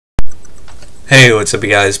Hey, what's up you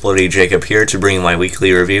guys? Bloody Jacob here to bring you my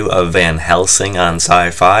weekly review of Van Helsing on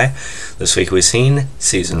Syfy. This week we've seen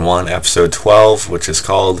Season 1, Episode 12, which is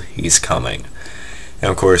called He's Coming. And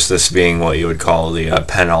of course, this being what you would call the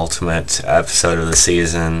penultimate episode of the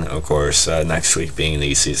season. Of course, next week being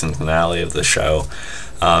the season finale of the show.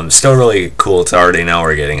 Still really cool to already know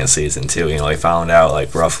we're getting a Season 2. You know, we found out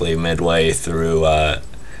like roughly midway through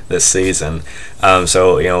this season.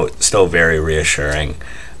 So, you know, still very reassuring.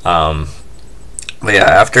 But yeah,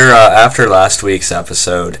 after last week's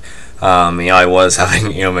episode, you know, I was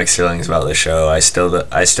having mixed feelings about the show. I still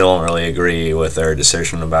don't really agree with their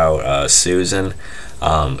decision about Susan.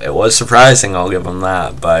 It was surprising, I'll give them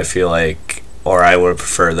that, but I feel like, or I would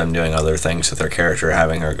prefer them doing other things with her character,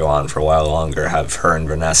 having her go on for a while longer, have her and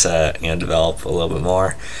Vanessa develop a little bit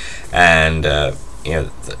more, and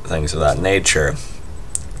things of that nature.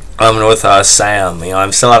 With Sam,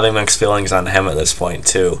 I'm still having mixed feelings on him at this point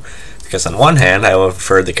too. Because on one hand, I would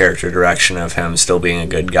prefer the character direction of him still being a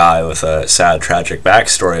good guy with a sad, tragic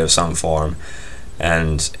backstory of some form,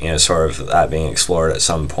 and sort of that being explored at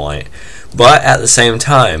some point. But at the same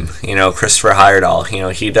time, Christopher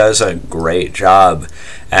Heyerdahl, he does a great job,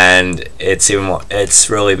 and it's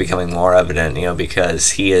really becoming more evident,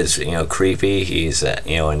 because he is creepy, he's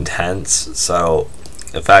intense. So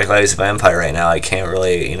the fact that he's a vampire right now, I can't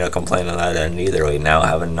really complain on that end either. We now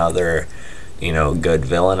have another good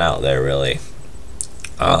villain out there, really.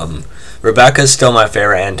 Rebecca's still my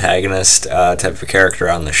favorite antagonist type of character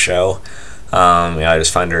on the show. I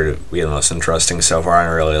just find her to be the most interesting so far, and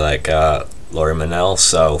I really like Laurie Manel.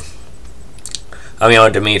 So,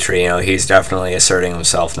 Dmitri, he's definitely asserting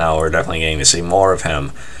himself now. We're definitely getting to see more of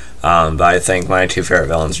him. But I think my two favorite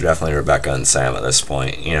villains are definitely Rebecca and Sam at this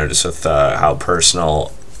point. Just with how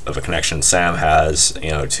personal of a connection Sam has,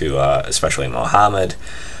 to especially Mohamad.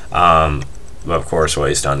 But of course what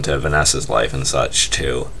he's done to Vanessa's life and such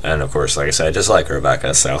too. And of course, like I said, I just like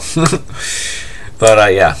Rebecca, so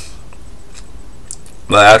but yeah.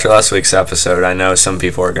 But after last week's episode, I know some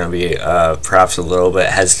people are going to be perhaps a little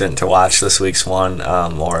bit hesitant to watch this week's one,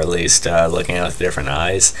 or at least looking at it with different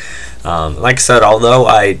eyes. Like I said, although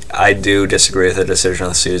I do disagree with the decision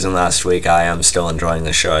of Susan last week, I am still enjoying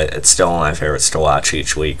the show. It's still one of my favorites to watch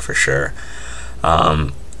each week for sure.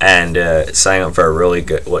 And setting up for a really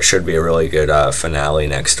good, what should be a really good finale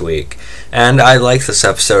next week. And I like this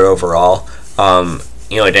episode overall.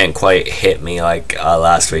 It didn't quite hit me like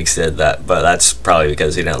last week's did, but that's probably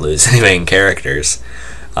because he didn't lose any main characters.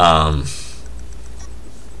 Oh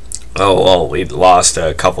well, we lost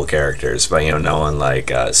a couple characters, but no one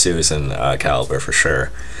like Susan caliber for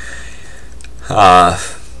sure. But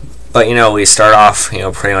we start off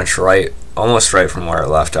pretty much almost right from where it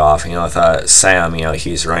left off. With Sam,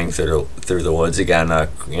 he's running through the woods again.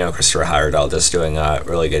 Christopher Heyerdahl just doing a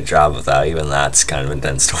really good job of that. Even that's kind of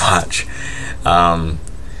intense to watch. And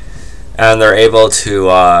they're able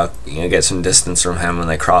to get some distance from him when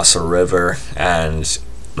they cross a river, and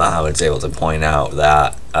Mohamad's able to point out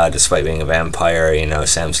that despite being a vampire,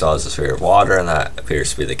 Sam still has this fear of water, and that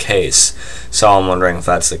appears to be the case. So I'm wondering if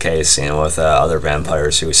that's the case, with other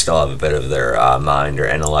vampires who still have a bit of their mind or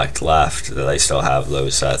intellect left, that they still have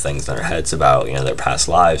those things in their heads about, their past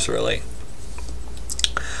lives, really.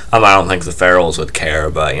 I don't think the ferals would care,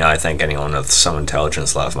 but, I think anyone with some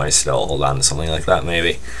intelligence left might still hold on to something like that,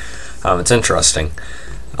 maybe. It's interesting.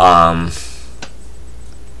 And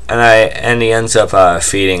he ends up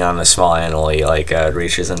feeding on a small animal. He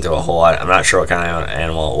reaches into a hole. I'm not sure what kind of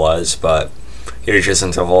animal it was, but he reaches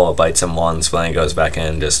into a hole, it bites him once, but then he goes back in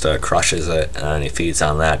and just crushes it, and he feeds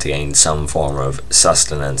on that to gain some form of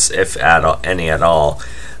sustenance, if any at all,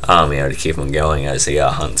 to keep him going as he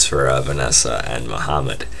hunts for Vanessa and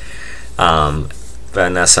Mohamad.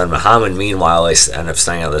 Vanessa and Mohamad, meanwhile, they end up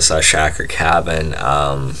staying at this shack or cabin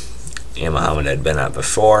Mohamad had been at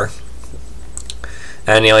before.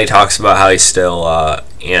 And he talks about how he still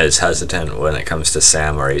is hesitant when it comes to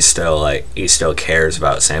Sam, or he still cares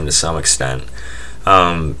about Sam to some extent.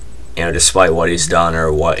 Despite what he's done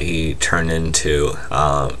or what he turned into,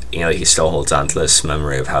 he still holds on to this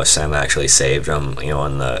memory of how Sam actually saved him.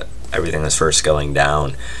 When everything was first going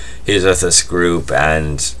down, he was with this group,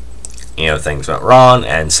 and things went wrong,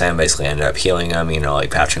 and Sam basically ended up healing him.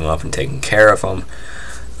 Patching him up and taking care of him.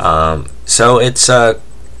 So it's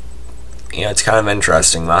it's kind of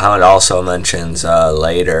interesting. Mohamad also mentions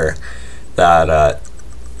later that,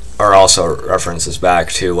 or also references back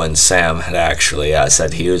to when Sam had actually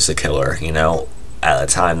said he was the killer. At the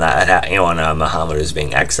time that when Mohamad was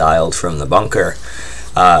being exiled from the bunker.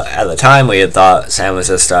 At the time, we had thought Sam was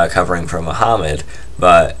just covering for Mohamad,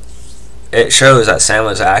 but it shows that Sam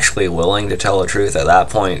was actually willing to tell the truth at that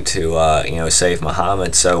point to save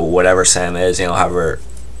Mohamad. So whatever Sam is, however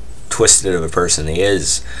twisted of a person he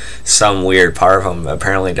is, some weird part of him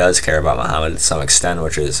apparently does care about Mohamad to some extent,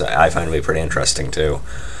 which is I find to be pretty interesting too.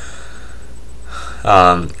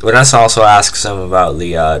 Vanessa also asks him about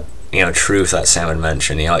the truth that Sam had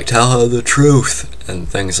mentioned. Tell her the truth and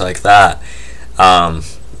things like that.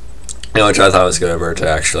 Which I thought was good of her to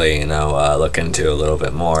actually look into a little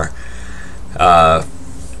bit more.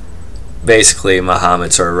 Basically,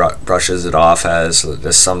 Mohamad sort of brushes it off as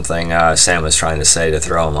just something Sam was trying to say to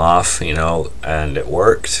throw him off, and it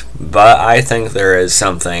worked. But I think there is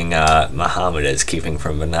something Mohamad is keeping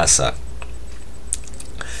from Vanessa.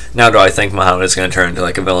 Now, do I think Mohamad is going to turn into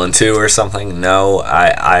like a villain too or something? No,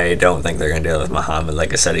 I don't think they're going to deal with Mohamad.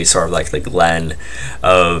 Like I said, he's sort of like the Glenn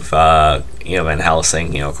of Van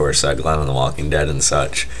Helsing. Of course, Glenn on The Walking Dead and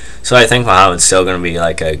such. So I think Mohamad's still going to be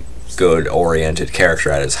like a good oriented character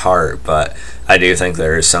at his heart, but I do think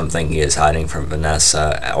there is something he is hiding from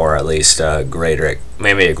Vanessa, or at least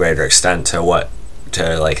maybe a greater extent to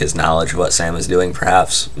his knowledge of what Sam is doing,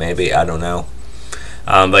 perhaps, maybe, I don't know.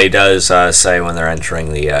 But he does say when they're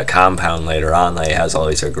entering the compound later on that he has all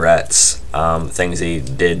these regrets, things he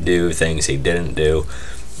did do, things he didn't do.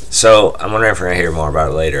 So I'm wondering if we're going to hear more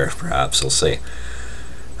about it later, perhaps, we'll see.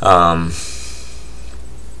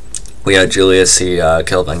 We had Julius, he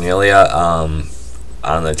killed Amelia on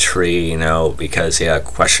the tree, because he had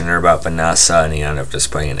questioned her about Vanessa, and he ended up just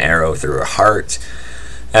putting an arrow through her heart.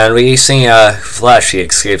 And we see Flesh, he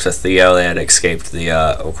escapes with Theo. They had escaped the,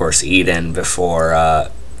 of course, Eden before,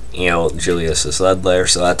 Julius was led there,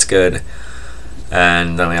 so that's good.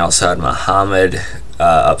 And then we also had Mohamad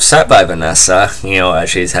upset by Vanessa, as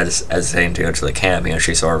she's hesitating to go to the camp.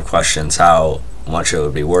 She sort of questions how much it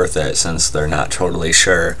would be worth it, since they're not totally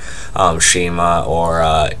sure Sheema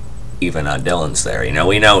or even Dylan's there.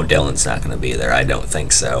 We know Dylan's not going to be there. I don't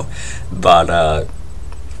think so, but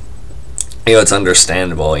it's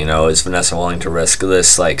understandable. Is Vanessa willing to risk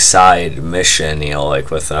this like side mission,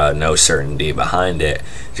 with no certainty behind it,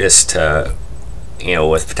 just to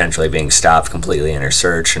with potentially being stopped completely in her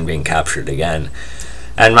search and being captured again?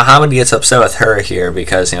 And Mohamad gets upset with her here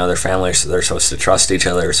because, their families, they're supposed to trust each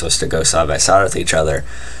other, they're supposed to go side by side with each other.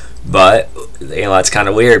 But, that's kind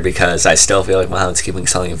of weird because I still feel like Mohamad's keeping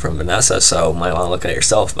something from Vanessa, so might want to look at it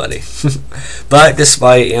yourself, buddy. But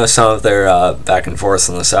despite, some of their back and forth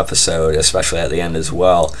in this episode, especially at the end as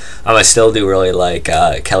well, I still do really like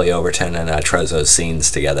Kelly Overton and Trezzo's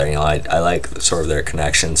scenes together. I like sort of their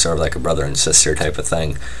connection, sort of like a brother and sister type of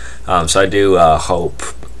thing. So I do hope...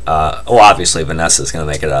 obviously Vanessa's going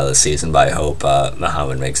to make it out of the season, but I hope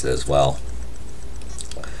Mohamad makes it as well.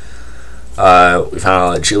 We found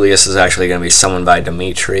out that Julius is actually going to be summoned by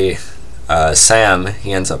Dmitri. Sam,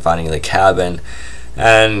 he ends up finding the cabin,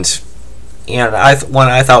 and what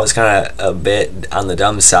I thought was kind of a bit on the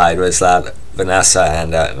dumb side was that Vanessa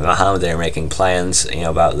and Mohamad, they were making plans,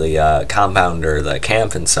 about the compound or the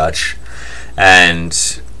camp and such,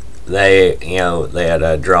 and they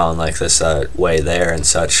had drawn like this way there and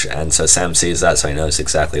such, and so Sam sees that, so he knows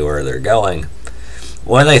exactly where they're going.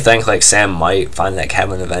 When they think like Sam might find that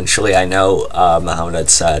cabin eventually, I know Mohamad had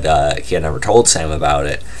said he had never told Sam about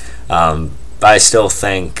it, but I still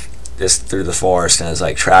think just through the forest and his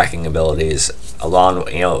like tracking abilities, along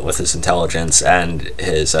with his intelligence and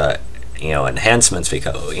his enhancements,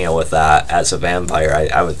 because with that as a vampire,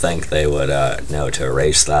 I would think they would know to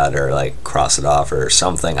erase that or like cross it off or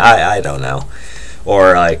something. I don't know,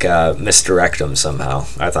 or like misdirect them somehow.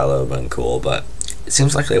 I thought that would have been cool, but it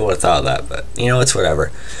seems like they would have thought of that. But it's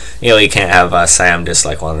whatever. You can't have Sam just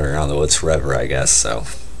like wandering around the woods forever, I guess. So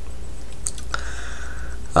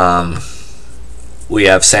we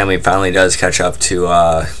have Sammy finally does catch up to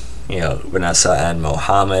Vanessa and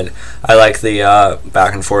Mohamad. I like the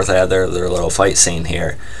back and forth they had their little fight scene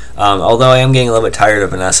here. Although I am getting a little bit tired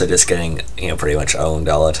of Vanessa just getting pretty much owned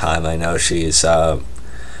all the time. I know she's not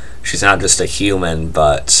just a human,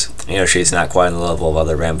 but she's not quite on the level of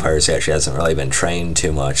other vampires yet. She hasn't really been trained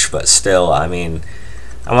too much, but still, I'm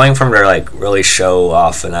waiting for him to like really show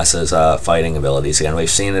off Vanessa's fighting abilities again. We've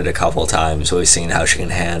seen it a couple times. We've seen how she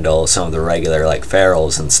can handle some of the regular like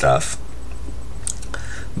ferals and stuff.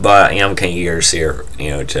 But I'm kind of eager to see her,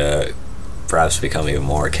 to perhaps become even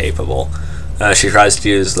more capable. She tries to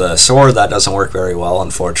use the sword. That doesn't work very well,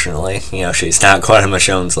 unfortunately. She's not quite at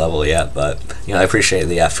Michonne's level yet, but I appreciate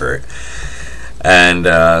the effort. And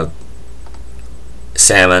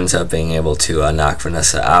Sam ends up being able to knock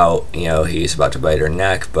Vanessa out. He's about to bite her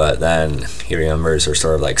neck, but then he remembers or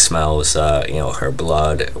sort of like smells, her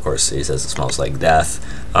blood. Of course, he says it smells like death.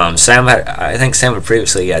 I think Sam had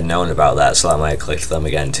previously had known about that, so that might have clicked them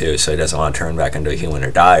again too. So he doesn't want to turn back into a human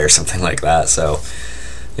or die or something like that. So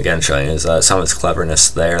again, showing his some of his cleverness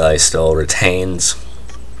there that he still retains.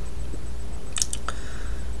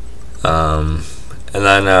 And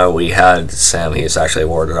then we had Sam. He's actually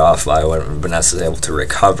warded off by when Vanessa's able to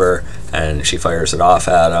recover, and she fires it off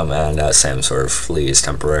at him, and Sam sort of flees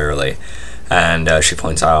temporarily. And she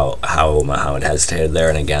points out how Mohamad hesitated there,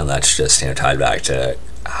 and again, that's just tied back to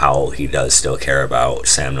how he does still care about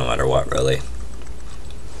Sam no matter what, really.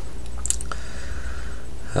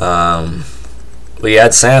 We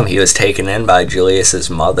had Sam. He was taken in by Julius's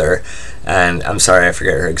mother, and I'm sorry I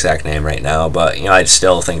forget her exact name right now, but I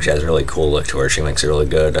still think she has a really cool look to her. She makes a really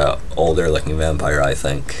good older looking vampire, I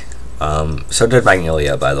think. So did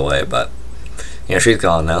Magnolia, by the way, but she's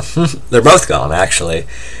gone now. They're both gone, actually,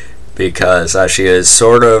 because she is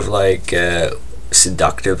sort of like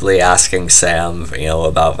seductively asking Sam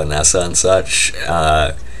about Vanessa and such.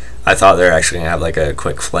 I thought they were actually going to have like a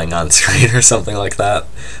quick fling on screen or something like that.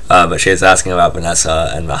 But she was asking about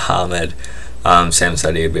Vanessa and Mohamad. Sam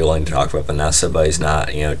said he'd be willing to talk about Vanessa, but he's not,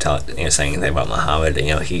 saying anything about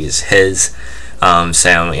Mohamad. He's his.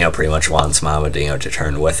 Sam, pretty much wants Mohamad, to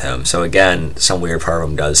turn with him. So again, some weird part of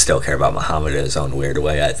him does still care about Mohamad in his own weird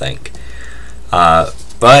way, I think.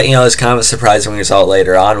 But, it's kind of a surprising result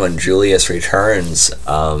later on when Julius returns,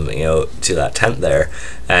 to that tent there,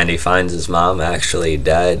 and he finds his mom actually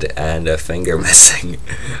dead and a finger missing.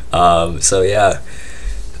 So, yeah,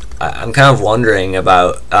 I'm kind of wondering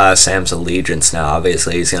about Sam's allegiance now.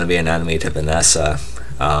 Obviously, he's going to be an enemy to Vanessa,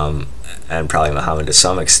 and probably Mohamad to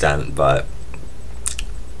some extent, but,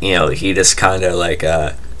 he just kind of, like,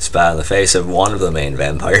 spat in the face of one of the main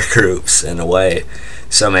vampire groups, in a way.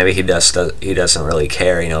 So maybe he doesn't really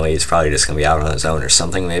care, he's probably just going to be out on his own or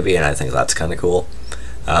something maybe, and I think that's kind of cool.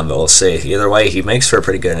 But we'll see. Either way, he makes for a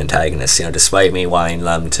pretty good antagonist, despite me wanting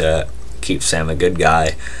them to keep Sam a good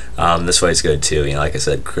guy. This way's good too, like I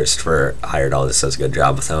said, Christopher hired all this, does a good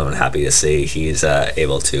job with him. I'm happy to see he's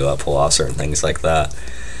able to pull off certain things like that.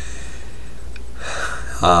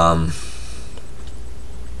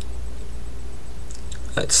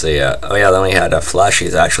 Let's see. Then we had Flesh.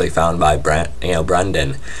 He's actually found by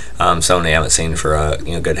Brendan, someone we haven't seen for a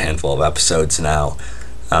good handful of episodes now.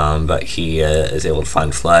 But he is able to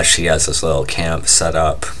find Flesh. He has this little camp set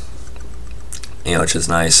up, which is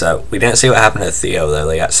nice. We didn't see what happened to Theo though.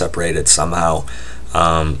 They got separated somehow.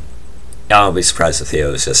 I won't be surprised if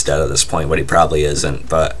Theo is just dead at this point, but he probably isn't.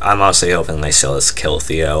 But I'm honestly hoping they still just kill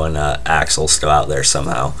Theo and Axel's still out there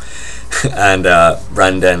somehow. And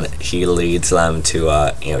Brendan, he leads them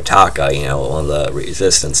to Taka, one of the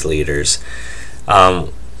resistance leaders.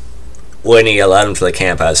 When he led him to the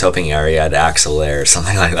camp, I was hoping he already had Axel there or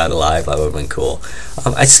something like that alive. That would have been cool.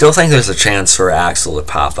 I still think there's a chance for Axel to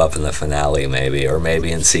pop up in the finale, maybe, or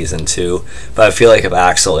maybe in season 2. But I feel like if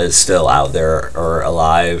Axel is still out there or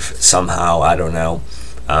alive somehow, I don't know.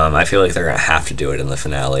 I feel like they're gonna have to do it in the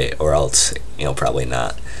finale, or else, probably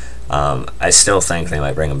not. I still think they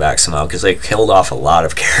might bring him back somehow because they killed off a lot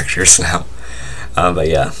of characters now. But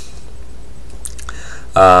yeah.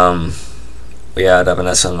 We had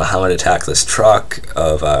Vanessa and Mohamad attack this truck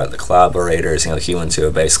of the collaborators, humans who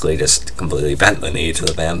have basically just completely bent the knee to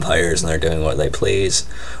the vampires, and they're doing what they please.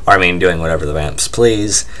 Or, doing whatever the vamps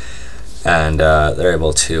please. And they're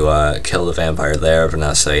able to kill the vampire there.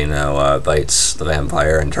 Vanessa, bites the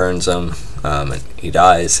vampire and turns him, and he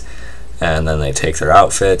dies. And then they take their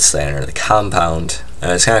outfits, they enter the compound.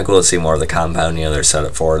 And it's kind of cool to see more of the compound, they're set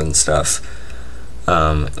up for it and stuff.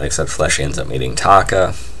 Like I said, Fleshy ends up meeting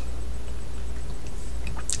Taka.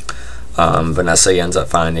 Vanessa ends up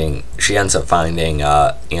finding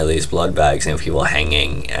these blood bags, people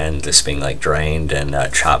hanging and just being like drained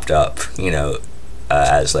and chopped up,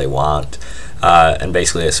 as they want. And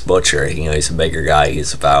basically this butcher, he's a bigger guy,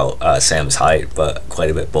 he's about Sam's height, but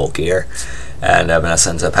quite a bit bulkier. And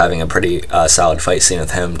Vanessa ends up having a pretty solid fight scene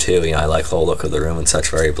with him too. I like the whole look of the room and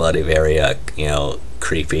such, very bloody, very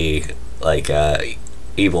creepy, like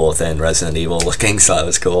Evil Within, Resident Evil looking, so that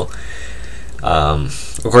was cool.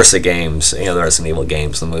 Of course the games, the Resident Evil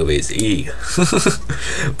games, the movies,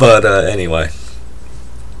 But anyway,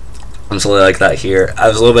 I'm totally like that here. I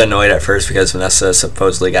was a little bit annoyed at first because Vanessa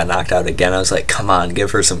supposedly got knocked out again. I was like, come on,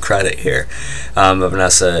 give her some credit here. But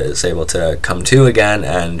Vanessa is able to come to again,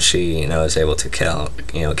 and she, is able to kill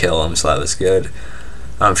him, so that was good.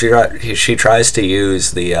 She tries to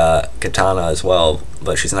use the katana as well,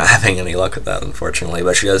 but she's not having any luck with that, unfortunately.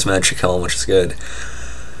 But she does manage to kill him, which is good.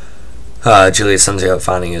 Julius ends up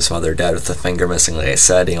finding his mother dead with the finger missing, like I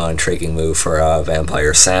said, an intriguing move for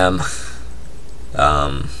Vampire Sam.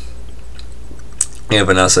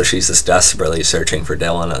 Vanessa, she's just desperately searching for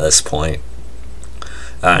Dylan at this point.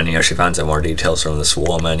 And, she finds out more details from this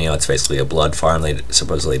woman. It's basically a blood farm. They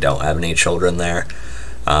supposedly don't have any children there.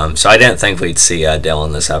 So I didn't think we'd see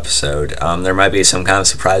Dylan this episode. There might be some kind of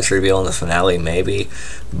surprise reveal in the finale, maybe.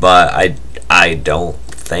 But I don't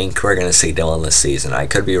think we're going to see Dylan this season. I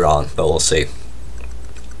could be wrong, but we'll see.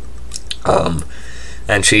 And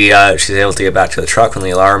she's able to get back to the truck when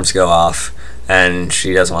the alarms go off. And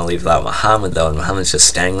she doesn't want to leave without Mohamad, though. And Mohamad's just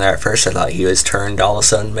standing there at first. I thought he was turned all of a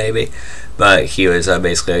sudden, maybe. But he was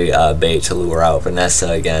basically bait to lure out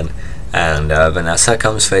Vanessa again. And Vanessa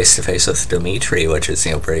comes face to face with Dmitri, which is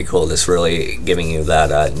pretty cool. Just really giving you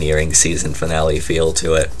that nearing season finale feel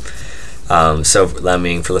to it. So that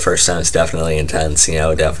meaning for the first time, it's definitely intense.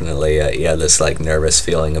 Definitely this like nervous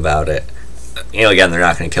feeling about it. Again, they're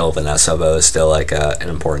not going to kill Vanessa, but it's still like an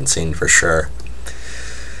important scene for sure.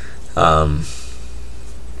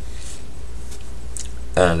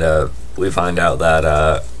 And we find out that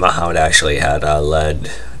Mohamad actually had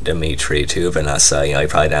led Dmitri to Vanessa. He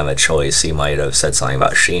probably didn't have a choice. He might have said something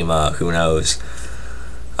about Sheema, who knows.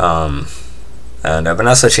 And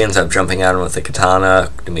Vanessa, she ends up jumping at him with the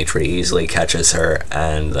katana. Dmitri easily catches her,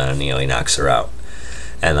 and then he knocks her out.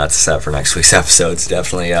 And that's set for next week's episode. It's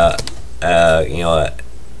definitely a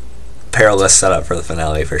perilous setup for the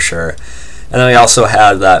finale for sure. And then we also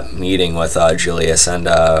had that meeting with Julius and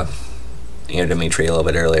Dmitri a little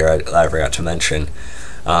bit earlier. I forgot to mention.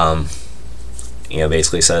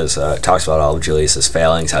 Basically says talks about all of Julius's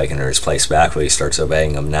failings, how he can earn his place back, but he starts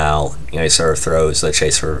obeying him now. He sort of throws the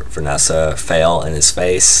chase for Vanessa fail in his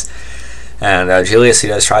face. And Julius, he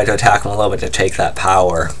does try to attack him a little bit to take that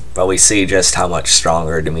power, but we see just how much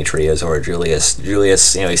stronger Dmitri is over Julius.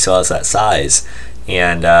 Julius, he still has that size.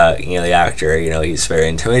 And, the actor, he's very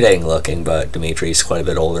intimidating looking, but Dimitri's quite a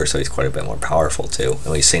bit older, so he's quite a bit more powerful, too.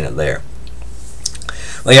 And we've seen it there.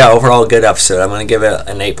 Well, yeah, overall, good episode. I'm going to give it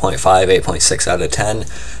an 8.5, 8.6 out of 10.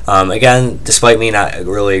 Again, despite me not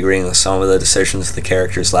really agreeing with some of the decisions of the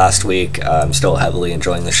characters last week, I'm still heavily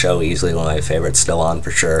enjoying the show. Easily one of my favorites, still on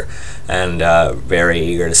for sure. And very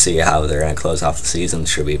eager to see how they're going to close off the season.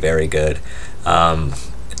 Should be very good.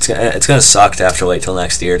 It's going to suck to have to wait till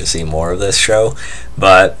next year to see more of this show,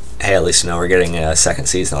 but hey, at least we're getting a second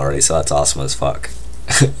season already, so that's awesome as fuck.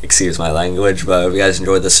 Excuse my language, but if you guys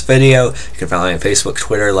enjoyed this video, you can follow me on Facebook,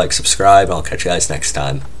 Twitter, like, subscribe, and I'll catch you guys next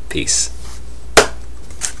time. Peace.